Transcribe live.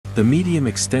The Medium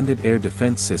Extended Air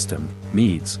Defense System,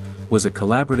 MEADS, was a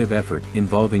collaborative effort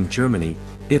involving Germany,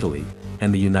 Italy,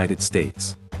 and the United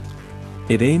States.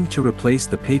 It aimed to replace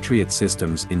the Patriot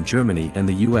systems in Germany and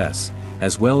the US,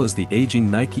 as well as the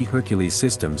aging Nike Hercules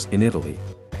systems in Italy.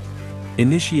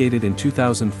 Initiated in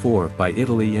 2004 by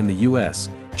Italy and the US,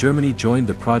 Germany joined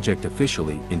the project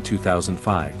officially in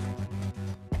 2005.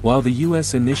 While the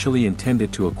US initially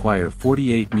intended to acquire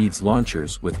 48 MEADS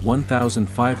launchers with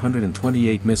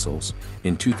 1,528 missiles,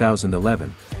 in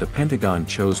 2011, the Pentagon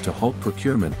chose to halt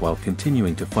procurement while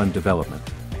continuing to fund development.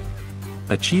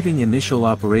 Achieving initial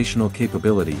operational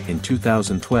capability in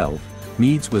 2012,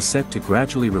 MEADS was set to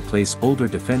gradually replace older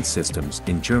defense systems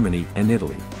in Germany and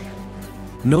Italy.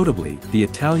 Notably, the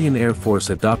Italian Air Force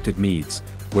adopted MEADS,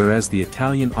 whereas the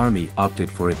Italian Army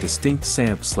opted for a distinct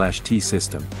SAMP/T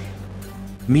system.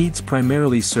 MEADS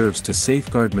primarily serves to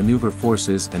safeguard maneuver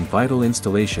forces and vital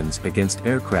installations against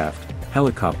aircraft,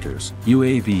 helicopters,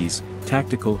 UAVs,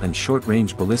 tactical and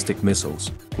short-range ballistic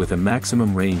missiles, with a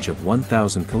maximum range of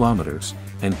 1,000 kilometers,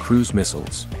 and cruise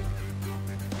missiles.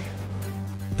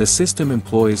 The system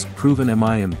employs proven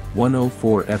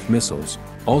MEADS-104F missiles,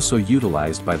 also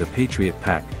utilized by the Patriot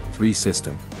PAC-3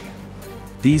 system.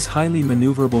 These highly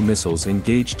maneuverable missiles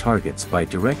engage targets by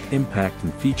direct impact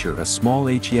and feature a small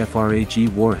HEFRAG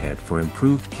warhead for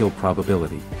improved kill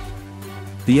probability.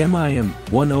 The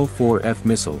MEADS-104F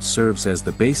missile serves as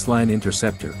the baseline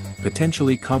interceptor,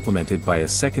 potentially complemented by a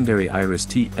secondary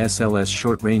IRIS-T SLS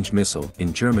short-range missile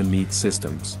in German MEADS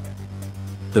systems.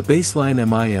 The baseline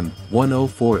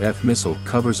MEADS-104F missile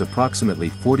covers approximately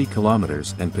 40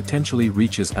 kilometers and potentially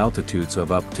reaches altitudes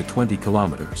of up to 20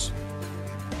 kilometers.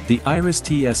 The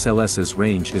IRIS-T SLS's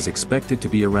range is expected to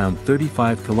be around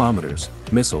 35 kilometers.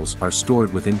 Missiles are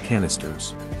stored within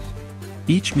canisters.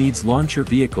 Each MEADS launcher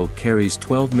vehicle carries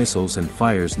 12 missiles and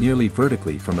fires nearly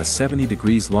vertically from a 70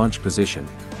 degrees launch position,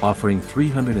 offering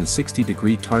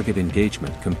 360-degree target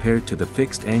engagement compared to the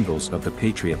fixed angles of the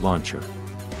Patriot launcher.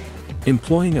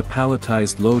 Employing a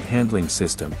palletized load handling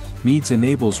system, MEADS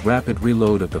enables rapid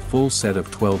reload of the full set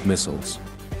of 12 missiles.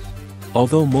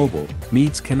 Although mobile,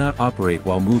 MEADS cannot operate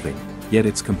while moving, yet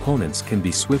its components can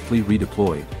be swiftly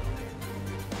redeployed.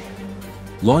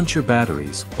 Launcher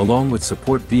batteries, along with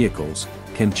support vehicles,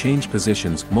 can change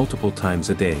positions multiple times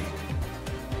a day.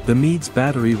 The MEADS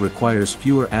battery requires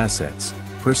fewer assets,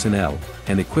 personnel,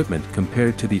 and equipment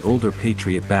compared to the older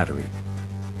Patriot battery.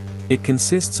 It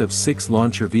consists of 6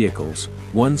 launcher vehicles,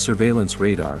 1 surveillance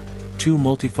radar, 2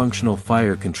 multifunctional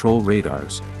fire control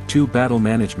radars, 2 battle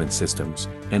management systems,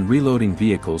 and reloading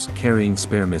vehicles carrying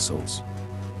spare missiles.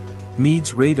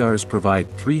 MEADS radars provide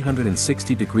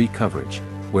 360-degree coverage,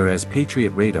 whereas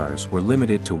Patriot radars were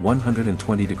limited to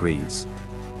 120 degrees.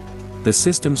 The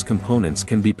system's components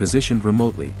can be positioned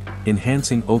remotely,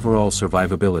 enhancing overall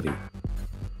survivability.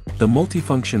 The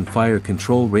multifunction fire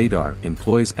control radar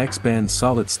employs X-band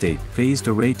solid-state phased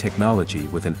array technology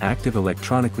with an active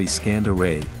electronically scanned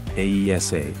array,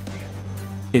 AESA.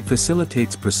 It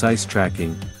facilitates precise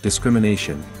tracking,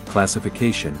 discrimination,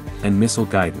 classification, and missile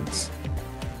guidance.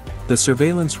 The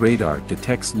surveillance radar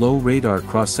detects low radar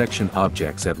cross-section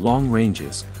objects at long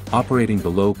ranges, operating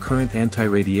below current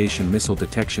anti-radiation missile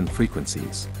detection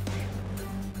frequencies.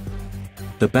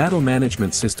 The battle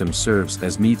management system serves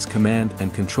as MEADS command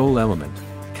and control element,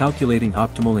 calculating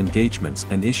optimal engagements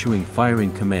and issuing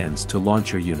firing commands to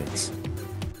launcher units.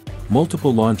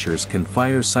 Multiple launchers can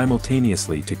fire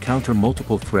simultaneously to counter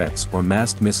multiple threats or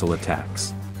massed missile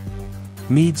attacks.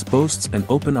 MEADS boasts an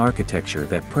open architecture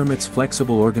that permits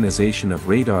flexible organization of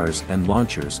radars and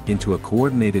launchers into a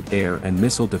coordinated air and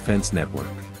missile defense network.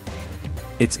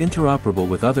 It's interoperable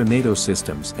with other NATO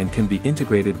systems and can be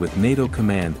integrated with NATO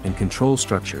command and control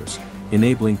structures,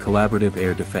 enabling collaborative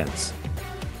air defense.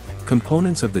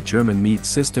 Components of the German MEADS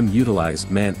system utilize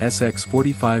MAN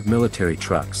SX-45 military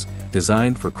trucks,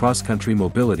 designed for cross-country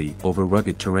mobility over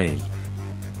rugged terrain.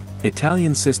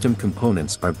 Italian system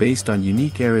components are based on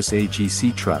unique Aris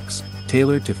AGC trucks,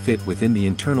 tailored to fit within the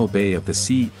internal bay of the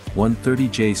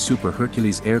C-130J Super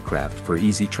Hercules aircraft for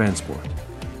easy transport.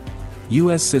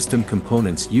 U.S. system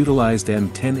components utilized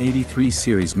M1083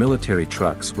 series military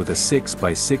trucks with a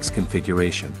 6x6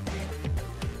 configuration.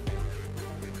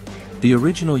 The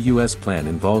original U.S. plan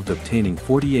involved obtaining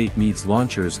 48 MEADS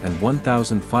launchers and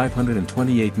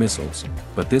 1,528 missiles,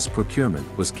 but this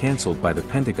procurement was cancelled by the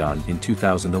Pentagon in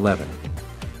 2011.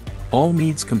 All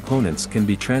MEADS components can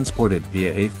be transported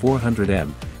via a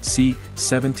 400M,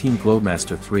 C-17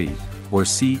 Globemaster III, or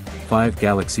C-5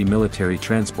 Galaxy military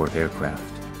transport aircraft.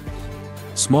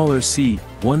 Smaller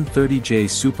C-130J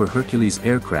Super Hercules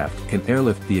aircraft can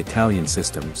airlift the Italian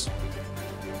systems.